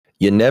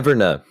You never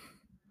know.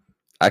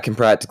 I can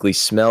practically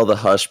smell the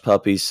hush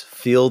puppies,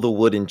 feel the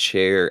wooden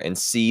chair, and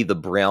see the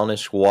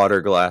brownish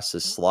water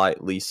glasses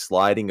slightly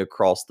sliding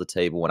across the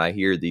table when I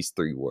hear these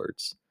three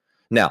words.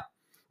 Now,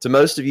 to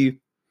most of you,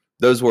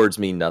 those words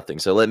mean nothing,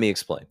 so let me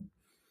explain.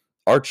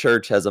 Our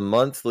church has a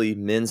monthly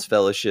men's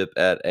fellowship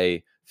at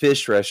a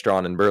fish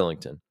restaurant in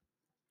Burlington.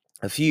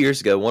 A few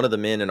years ago, one of the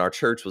men in our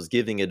church was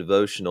giving a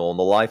devotional on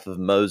the life of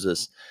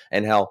Moses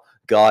and how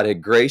God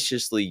had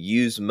graciously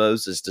used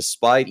Moses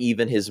despite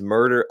even his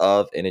murder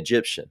of an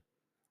Egyptian.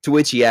 To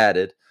which he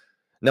added,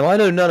 "Now I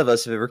know none of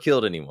us have ever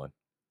killed anyone."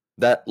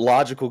 That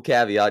logical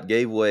caveat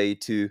gave way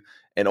to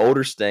an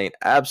older saint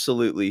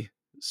absolutely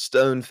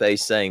stone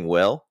faced saying,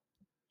 "Well,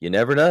 you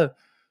never know."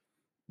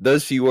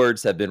 Those few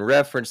words have been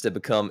referenced and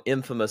become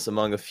infamous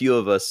among a few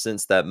of us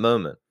since that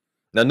moment.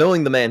 Now,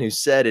 knowing the man who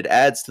said it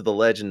adds to the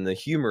legend and the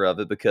humor of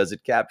it because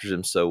it captures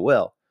him so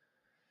well.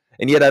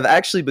 And yet, I've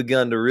actually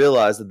begun to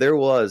realize that there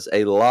was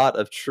a lot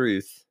of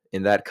truth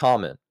in that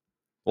comment.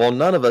 While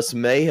none of us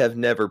may have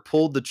never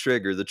pulled the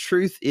trigger, the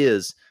truth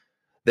is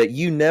that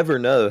you never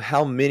know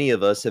how many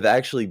of us have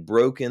actually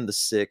broken the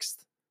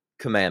sixth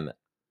commandment.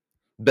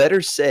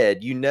 Better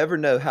said, you never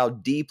know how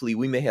deeply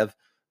we may have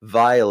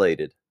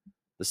violated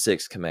the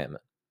sixth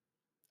commandment.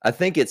 I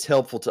think it's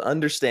helpful to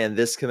understand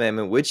this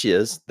commandment, which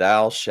is,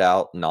 "Thou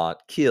shalt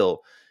not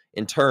kill,"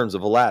 in terms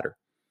of a ladder.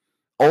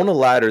 On a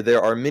ladder,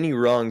 there are many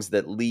rungs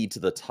that lead to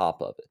the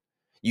top of it.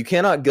 You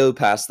cannot go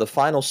past the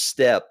final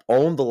step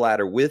on the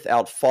ladder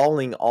without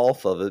falling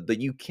off of it,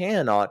 but you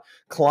cannot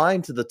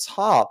climb to the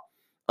top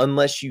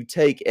unless you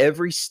take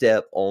every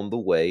step on the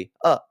way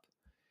up.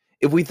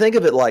 If we think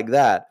of it like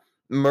that,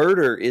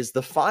 murder is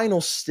the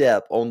final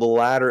step on the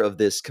ladder of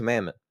this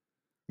commandment.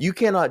 You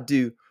cannot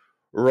do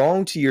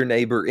wrong to your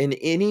neighbor in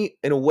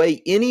a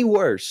way any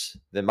worse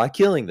than by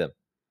killing them.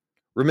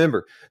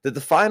 Remember that the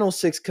final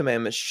six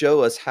commandments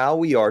show us how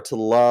we are to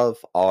love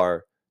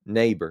our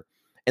neighbor.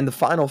 And the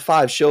final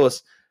five show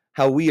us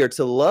how we are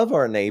to love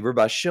our neighbor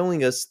by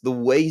showing us the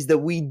ways that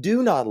we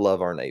do not love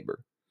our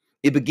neighbor.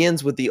 It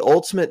begins with the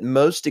ultimate,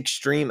 most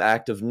extreme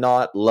act of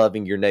not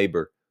loving your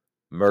neighbor: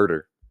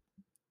 murder.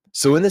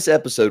 So, in this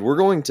episode, we're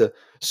going to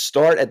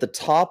start at the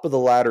top of the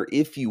ladder,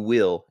 if you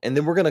will, and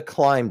then we're going to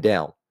climb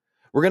down.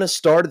 We're going to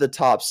start at the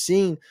top,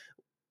 seeing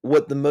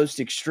what the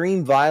most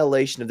extreme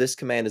violation of this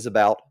command is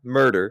about: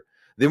 murder.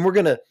 Then we're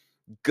going to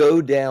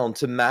go down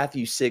to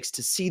Matthew 6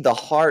 to see the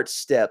heart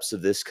steps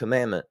of this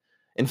commandment.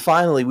 And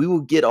finally, we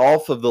will get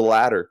off of the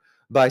ladder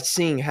by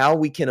seeing how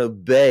we can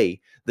obey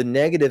the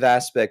negative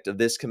aspect of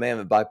this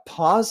commandment by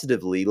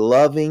positively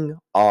loving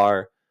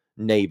our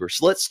neighbor.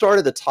 So let's start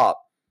at the top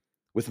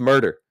with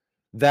murder.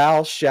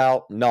 Thou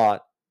shalt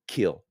not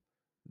kill.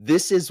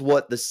 This is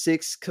what the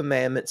sixth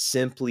commandment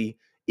simply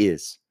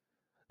is.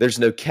 There's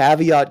no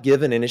caveat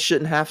given, and it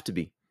shouldn't have to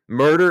be.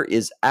 Murder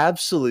is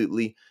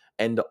absolutely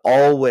and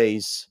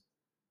always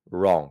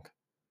wrong.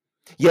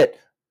 Yet,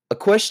 a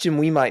question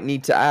we might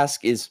need to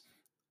ask is,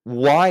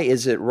 why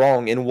is it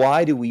wrong, and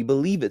why do we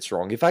believe it's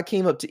wrong? If I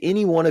came up to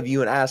any one of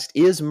you and asked,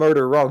 "Is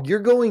murder wrong?" you're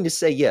going to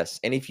say yes.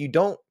 And if you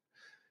don't,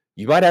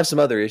 you might have some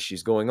other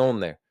issues going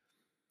on there.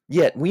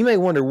 Yet, we may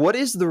wonder, what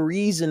is the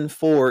reason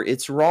for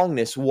its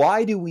wrongness?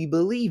 Why do we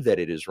believe that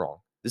it is wrong?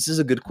 This is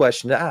a good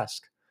question to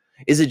ask.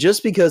 Is it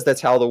just because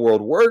that's how the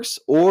world works,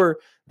 or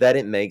that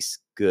it makes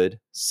good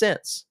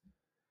sense?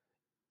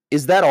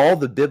 Is that all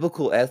the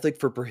biblical ethic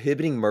for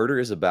prohibiting murder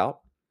is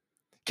about?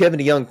 Kevin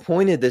DeYoung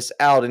pointed this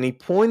out, and he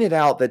pointed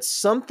out that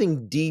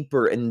something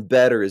deeper and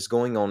better is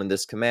going on in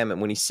this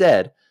commandment when he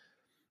said,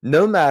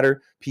 "No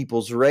matter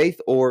people's race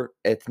or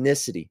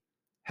ethnicity,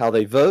 how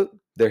they vote,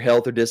 their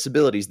health or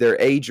disabilities, their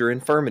age or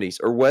infirmities,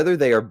 or whether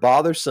they are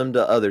bothersome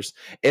to others,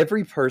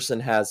 every person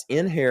has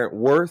inherent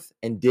worth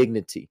and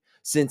dignity,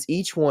 since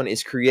each one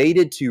is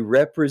created to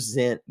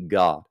represent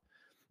God."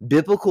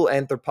 Biblical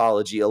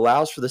anthropology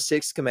allows for the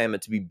sixth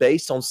commandment to be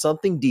based on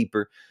something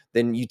deeper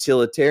than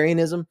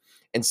utilitarianism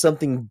and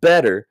something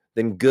better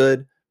than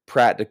good,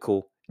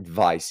 practical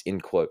advice,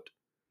 end quote.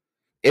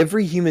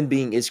 Every human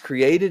being is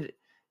created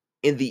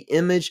in the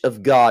image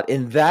of God,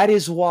 and that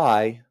is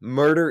why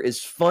murder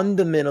is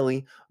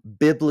fundamentally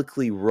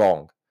biblically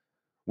wrong.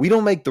 We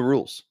don't make the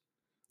rules.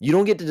 You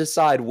don't get to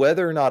decide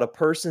whether or not a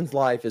person's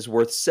life is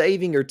worth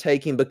saving or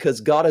taking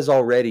because God has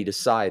already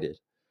decided.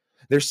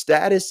 Their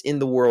status in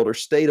the world or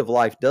state of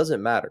life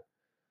doesn't matter.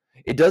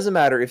 It doesn't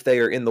matter if they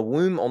are in the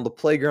womb, on the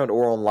playground,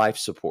 or on life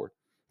support.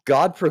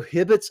 God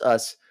prohibits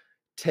us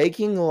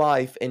taking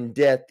life and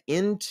death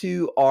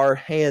into our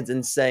hands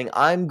and saying,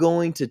 "I'm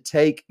going to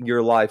take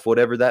your life,"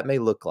 whatever that may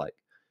look like.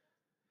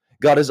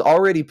 God has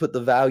already put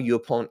the value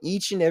upon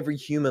each and every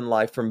human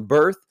life from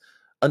birth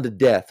unto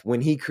death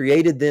when he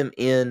created them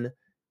in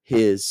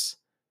his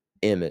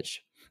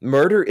image.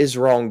 Murder is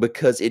wrong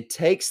because it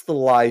takes the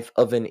life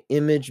of an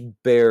image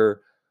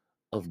bearer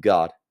of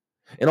God.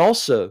 And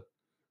also,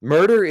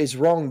 murder is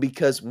wrong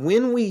because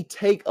when we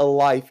take a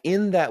life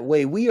in that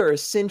way, we are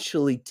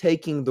essentially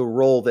taking the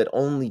role that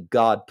only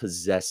God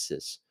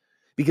possesses.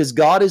 Because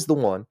God is the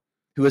one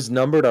who has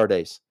numbered our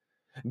days.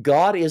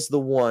 God is the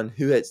one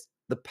who has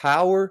the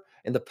power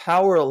and the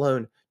power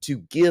alone to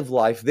give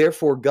life.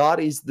 Therefore, God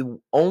is the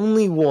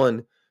only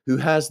one who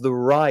has the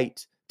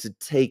right to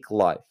take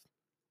life.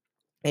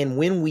 And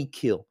when we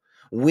kill,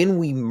 when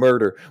we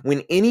murder,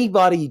 when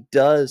anybody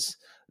does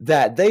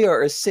that, they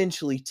are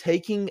essentially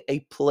taking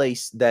a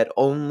place that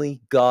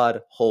only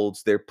God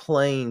holds. They're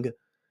playing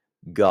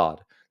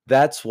God.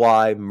 That's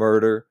why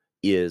murder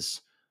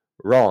is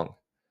wrong.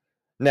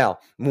 Now,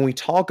 when we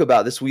talk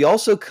about this, we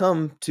also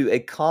come to a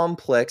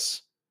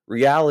complex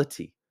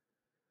reality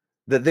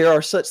that there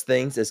are such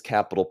things as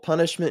capital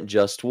punishment,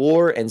 just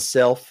war, and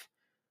self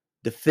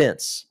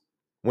defense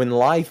when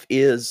life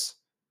is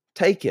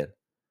taken.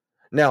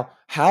 Now,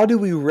 how do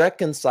we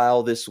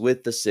reconcile this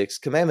with the sixth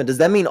commandment? Does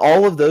that mean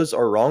all of those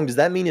are wrong? Does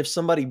that mean if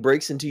somebody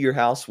breaks into your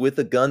house with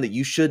a gun that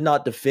you should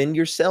not defend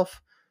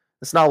yourself?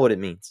 That's not what it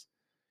means.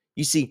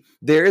 You see,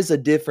 there is a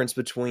difference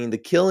between the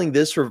killing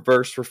this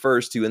verse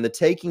refers to and the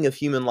taking of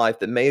human life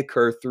that may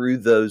occur through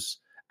those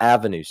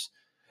avenues.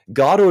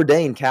 God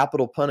ordained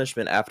capital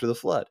punishment after the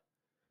flood.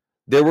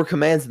 There were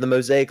commands in the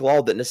Mosaic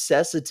Law that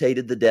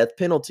necessitated the death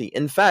penalty.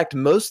 In fact,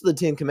 most of the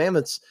Ten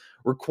Commandments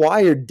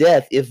required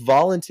death if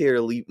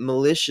voluntarily,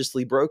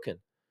 maliciously broken.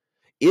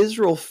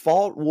 Israel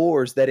fought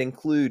wars that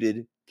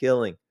included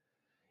killing.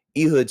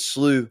 Ehud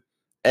slew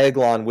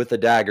Eglon with a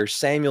dagger.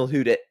 Samuel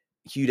hewed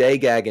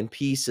Agag in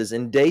pieces,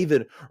 and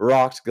David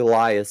rocked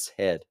Goliath's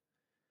head.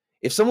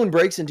 If someone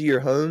breaks into your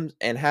home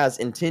and has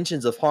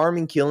intentions of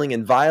harming, killing,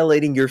 and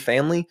violating your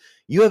family,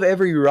 you have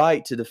every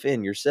right to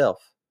defend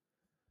yourself.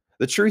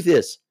 The truth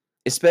is,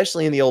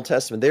 especially in the Old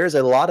Testament, there is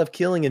a lot of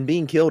killing and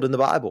being killed in the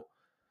Bible.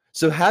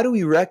 So how do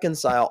we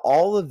reconcile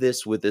all of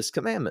this with this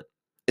commandment?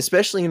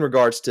 Especially in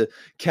regards to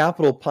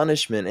capital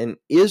punishment and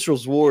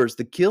Israel's wars,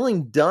 the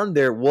killing done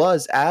there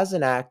was as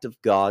an act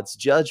of God's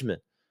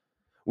judgment.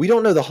 We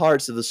don't know the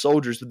hearts of the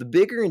soldiers, but the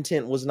bigger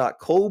intent was not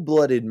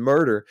cold-blooded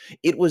murder.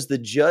 It was the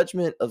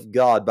judgment of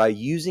God by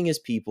using his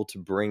people to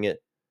bring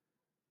it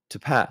to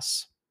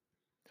pass.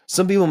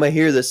 Some people may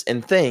hear this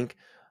and think,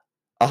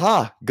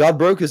 aha, God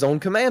broke his own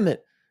commandment.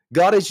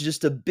 God is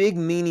just a big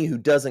meanie who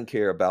doesn't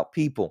care about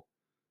people.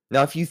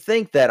 Now, if you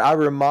think that, I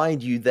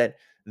remind you that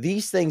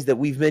these things that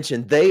we've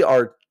mentioned, they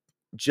are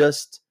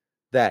just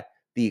that,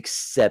 the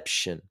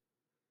exception.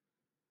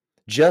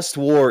 Just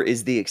war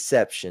is the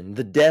exception.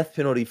 The death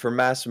penalty for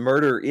mass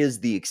murder is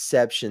the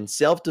exception.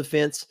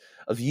 Self-defense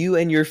of you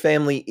and your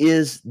family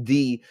is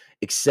the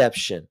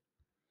exception.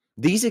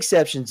 These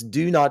exceptions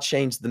do not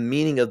change the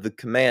meaning of the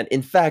command.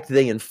 In fact,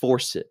 they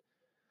enforce it.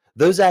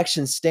 Those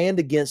actions stand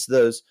against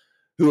those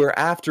who are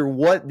after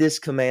what this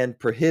command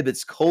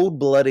prohibits: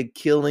 cold-blooded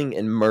killing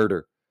and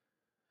murder.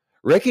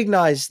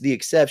 Recognize the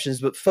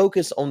exceptions, but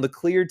focus on the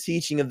clear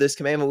teaching of this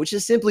commandment, which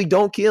is simply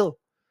don't kill.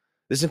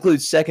 This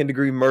includes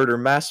second-degree murder,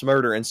 mass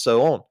murder, and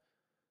so on.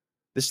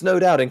 This no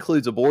doubt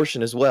includes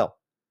abortion as well.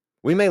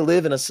 We may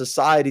live in a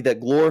society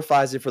that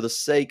glorifies it for the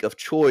sake of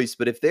choice,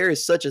 but if there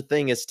is such a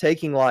thing as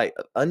taking life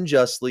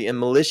unjustly and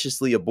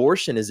maliciously,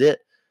 abortion is it.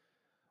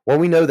 While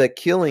we know that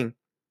killing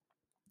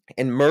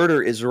and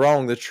murder is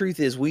wrong, the truth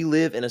is we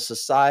live in a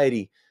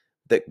society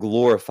that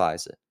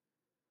glorifies it.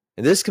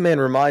 And this command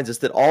reminds us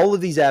that all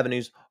of these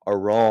avenues are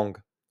wrong.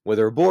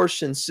 Whether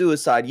abortion,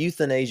 suicide,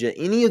 euthanasia,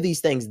 any of these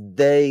things,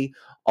 they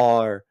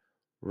are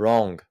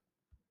wrong.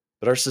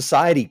 But our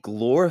society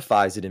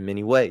glorifies it in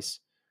many ways.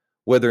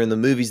 Whether in the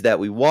movies that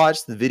we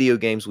watch, the video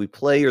games we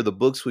play, or the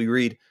books we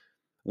read,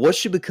 what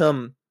should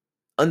become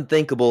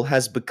unthinkable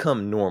has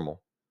become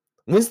normal.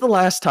 When's the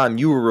last time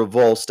you were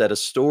revulsed at a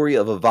story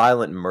of a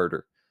violent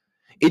murder?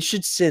 It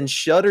should send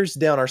shudders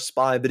down our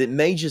spine, but it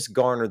may just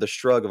garner the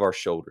shrug of our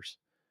shoulders.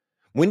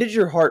 When did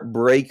your heart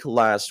break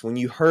last when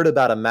you heard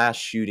about a mass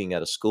shooting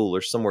at a school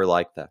or somewhere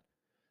like that?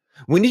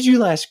 When did you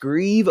last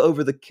grieve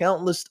over the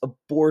countless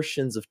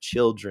abortions of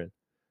children?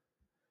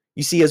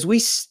 You see, as we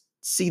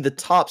see the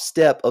top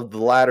step of the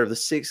ladder of the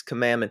sixth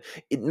commandment,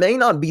 it may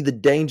not be the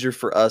danger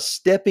for us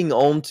stepping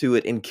onto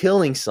it and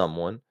killing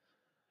someone.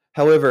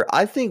 However,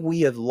 I think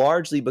we have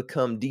largely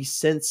become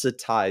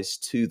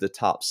desensitized to the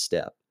top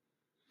step.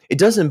 It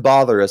doesn't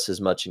bother us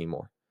as much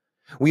anymore.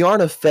 We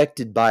aren't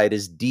affected by it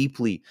as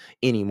deeply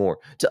anymore.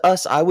 To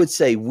us, I would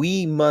say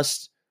we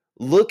must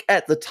look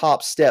at the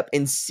top step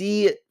and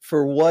see it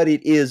for what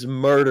it is: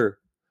 murder.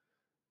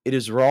 It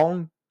is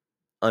wrong,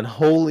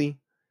 unholy,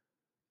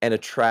 and a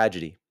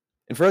tragedy.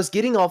 And for us,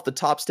 getting off the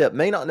top step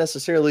may not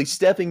necessarily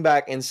stepping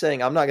back and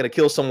saying, I'm not going to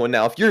kill someone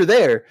now. If you're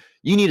there,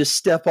 you need to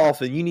step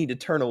off and you need to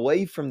turn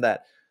away from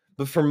that.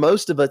 But for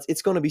most of us,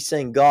 it's going to be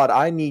saying, God,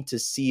 I need to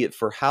see it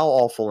for how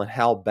awful and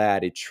how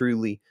bad it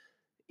truly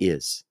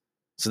is.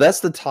 So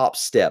that's the top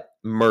step: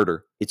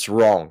 murder. It's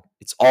wrong.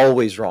 It's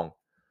always wrong.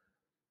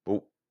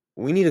 But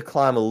we need to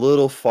climb a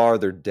little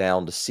farther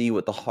down to see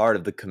what the heart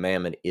of the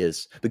commandment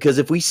is. Because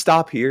if we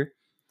stop here,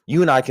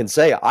 you and I can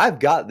say, I've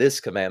got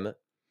this commandment.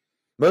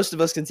 Most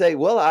of us can say,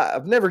 well,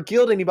 I've never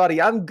killed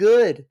anybody. I'm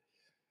good.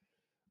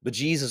 But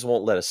Jesus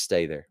won't let us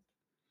stay there.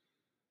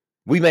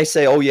 We may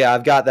say, oh yeah,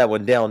 I've got that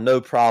one down,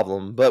 no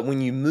problem. But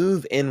when you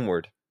move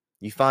inward,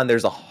 you find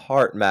there's a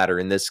heart matter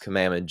in this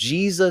commandment.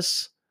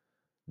 Jesus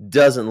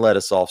doesn't let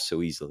us off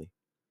so easily.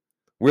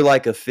 We're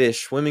like a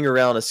fish swimming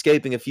around,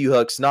 escaping a few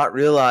hooks, not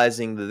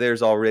realizing that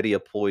there's already a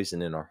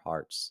poison in our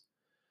hearts.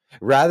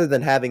 Rather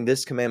than having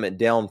this commandment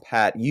down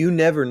pat, you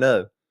never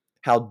know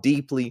how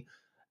deeply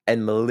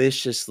and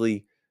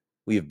maliciously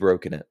we have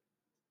broken it.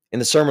 In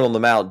the Sermon on the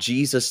Mount,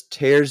 Jesus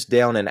tears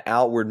down an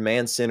outward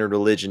man-centered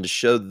religion to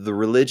show that the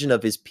religion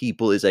of his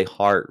people is a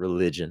heart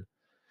religion,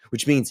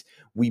 which means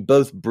we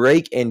both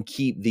break and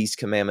keep these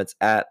commandments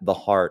at the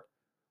heart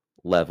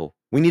level.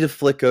 We need to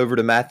flick over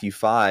to Matthew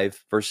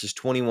 5, verses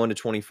 21 to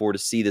 24 to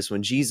see this,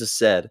 when Jesus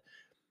said,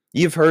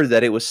 "You've heard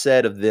that it was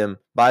said of them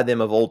by them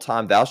of old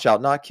time, thou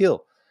shalt not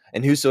kill,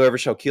 and whosoever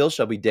shall kill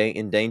shall be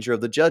in danger of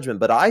the judgment.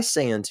 But I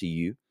say unto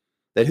you,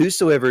 that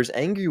whosoever is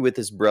angry with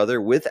his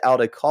brother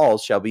without a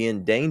cause shall be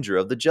in danger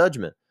of the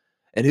judgment.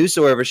 And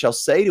whosoever shall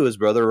say to his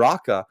brother,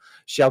 Raca,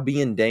 shall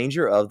be in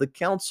danger of the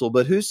council.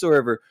 But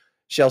whosoever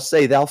shall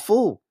say, Thou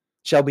fool,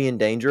 shall be in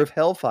danger of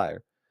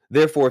hellfire.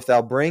 Therefore, if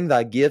thou bring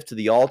thy gift to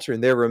the altar,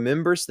 and there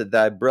rememberest that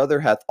thy brother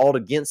hath aught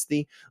against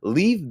thee,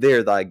 leave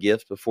there thy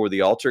gift before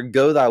the altar,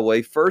 go thy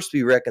way, first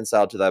be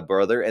reconciled to thy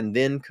brother, and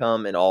then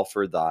come and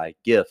offer thy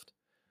gift."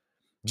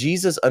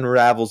 Jesus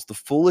unravels the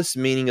fullest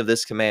meaning of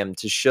this commandment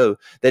to show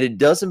that it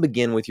doesn't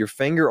begin with your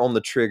finger on the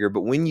trigger,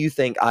 but when you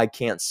think, I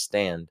can't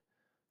stand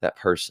that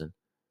person.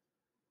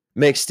 It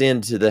may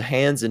extend to the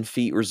hands and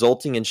feet,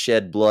 resulting in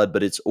shed blood,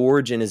 but its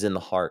origin is in the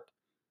heart.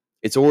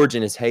 Its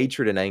origin is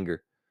hatred and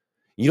anger.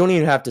 You don't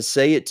even have to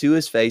say it to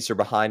his face or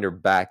behind her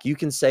back. You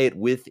can say it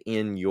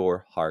within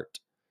your heart.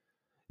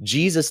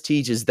 Jesus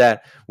teaches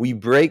that we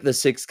break the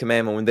sixth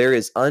commandment when there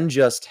is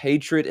unjust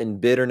hatred and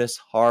bitterness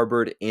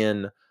harbored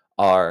in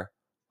our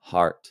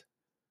heart.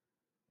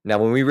 Now,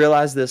 when we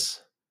realize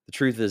this, the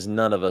truth is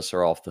none of us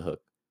are off the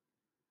hook.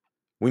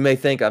 We may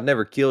think, I've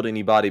never killed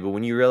anybody, but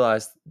when you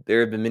realize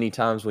there have been many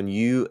times when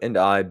you and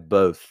I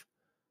both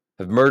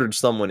have murdered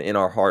someone in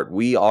our heart,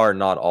 we are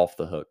not off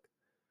the hook.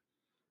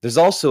 There's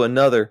also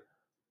another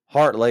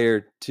heart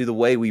layer to the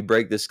way we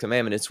break this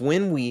commandment. It's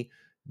when we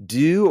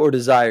do or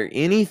desire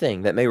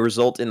anything that may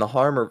result in the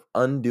harm or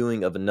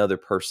undoing of another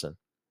person.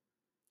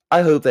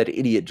 I hope that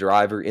idiot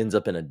driver ends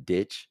up in a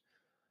ditch.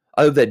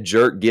 I hope that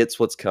jerk gets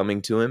what's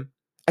coming to him.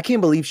 I can't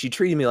believe she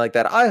treated me like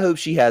that. I hope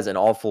she has an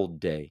awful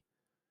day.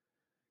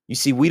 You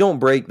see, we don't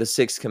break the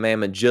sixth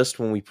commandment just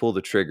when we pull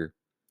the trigger.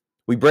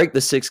 We break the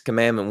sixth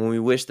commandment when we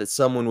wish that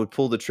someone would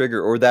pull the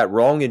trigger or that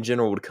wrong in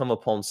general would come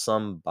upon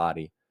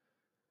somebody.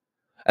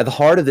 At the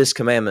heart of this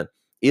commandment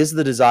is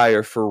the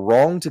desire for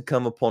wrong to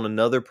come upon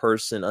another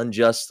person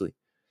unjustly.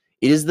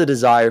 It is the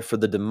desire for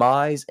the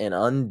demise and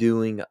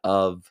undoing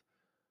of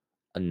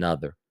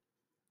another.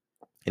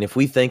 And if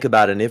we think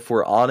about it, and if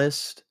we're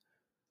honest,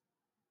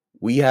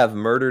 we have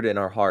murdered in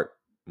our heart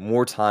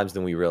more times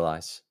than we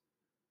realize.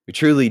 We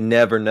truly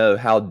never know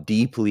how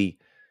deeply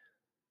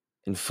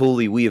and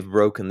fully we have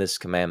broken this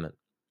commandment.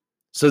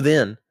 So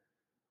then,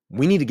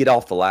 we need to get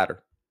off the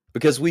ladder,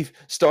 because we've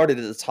started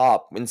at the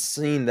top and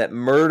seen that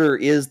murder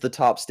is the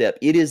top step.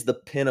 It is the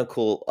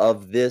pinnacle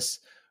of this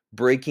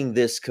breaking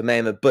this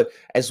commandment. But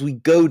as we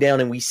go down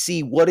and we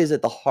see what is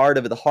at the heart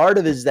of it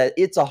is that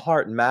it's a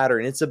heart matter,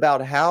 and it's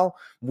about how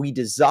we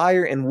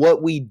desire and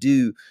what we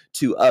do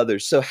to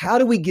others. So how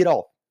do we get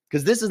off?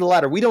 Because this is the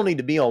ladder we don't need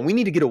to be on. We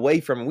need to get away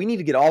from it. We need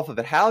to get off of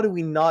it. How do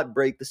we not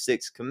break the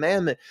sixth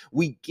commandment?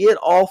 We get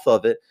off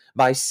of it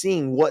by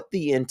seeing what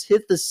the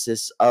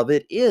antithesis of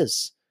it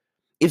is.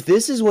 If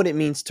this is what it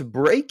means to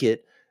break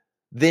it,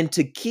 then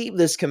to keep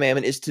this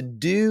commandment is to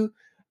do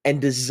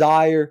and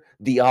desire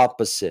the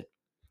opposite.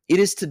 It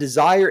is to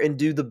desire and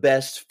do the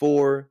best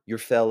for your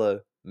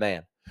fellow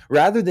man.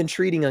 Rather than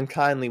treating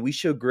unkindly, we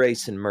show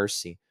grace and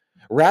mercy.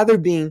 Rather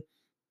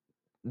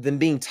than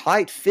being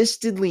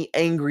tight-fistedly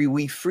angry,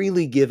 we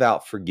freely give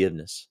out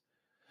forgiveness.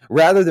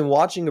 Rather than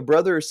watching a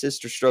brother or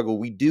sister struggle,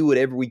 we do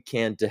whatever we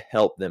can to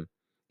help them.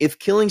 If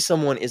killing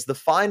someone is the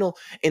final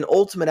and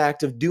ultimate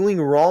act of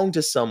doing wrong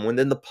to someone,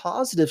 then the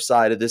positive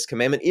side of this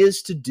commandment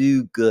is to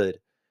do good.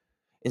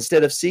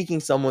 Instead of seeking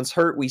someone's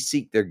hurt, we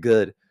seek their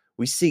good.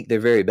 We seek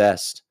their very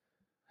best.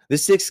 The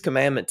sixth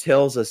commandment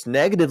tells us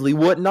negatively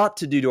what not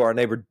to do to our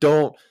neighbor.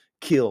 Don't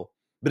kill.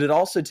 But it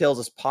also tells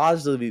us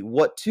positively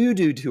what to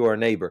do to our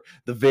neighbor,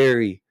 the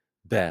very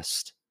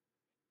best.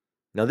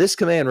 Now, this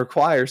command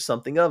requires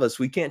something of us.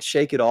 We can't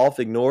shake it off,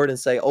 ignore it, and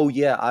say, oh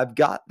yeah, I've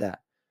got that.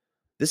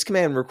 This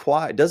command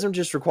doesn't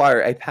just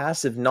require a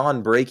passive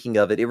non-breaking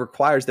of it. It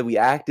requires that we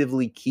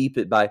actively keep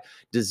it by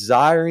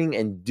desiring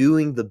and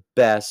doing the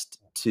best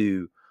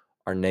to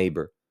our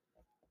neighbor.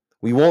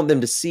 We want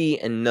them to see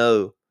and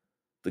know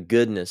the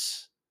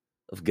goodness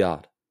of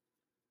God.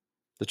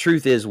 The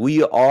truth is,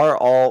 we are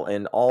all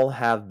and all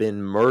have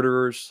been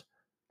murderers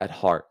at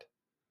heart.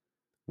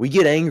 We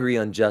get angry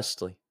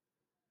unjustly.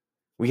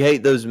 We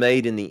hate those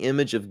made in the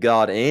image of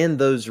God and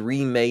those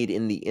remade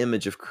in the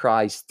image of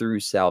Christ through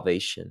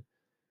salvation.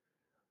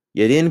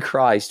 Yet in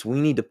Christ,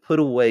 we need to put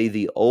away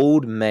the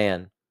old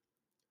man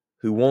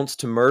who wants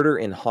to murder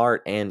in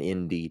heart and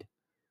in deed.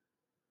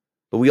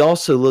 But we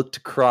also look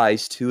to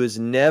Christ, who has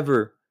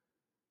never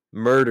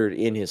murdered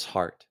in his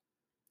heart.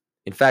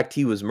 In fact,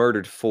 he was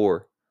murdered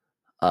for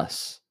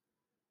us.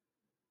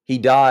 He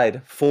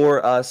died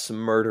for us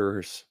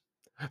murderers.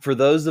 For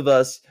those of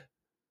us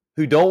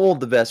who don't want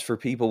the best for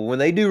people, when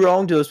they do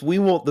wrong to us, we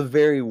want the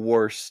very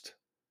worst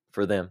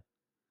for them.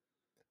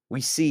 We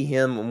see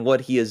him and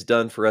what he has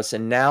done for us,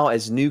 and now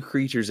as new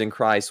creatures in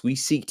Christ, we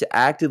seek to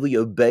actively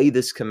obey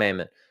this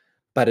commandment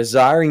by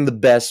desiring the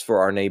best for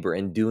our neighbor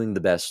and doing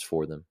the best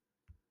for them.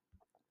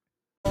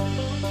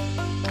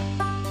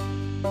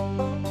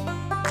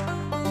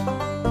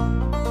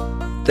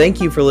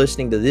 Thank you for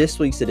listening to this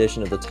week's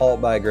edition of the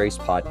Taught by Grace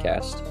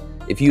podcast.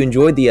 If you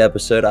enjoyed the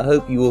episode, I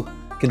hope you will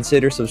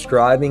consider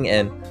subscribing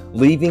and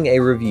leaving a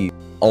review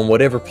on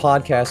whatever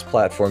podcast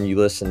platform you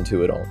listen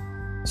to it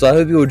on. So I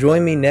hope you will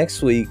join me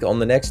next week on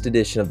the next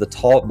edition of the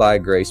Taught by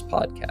Grace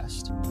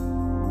podcast.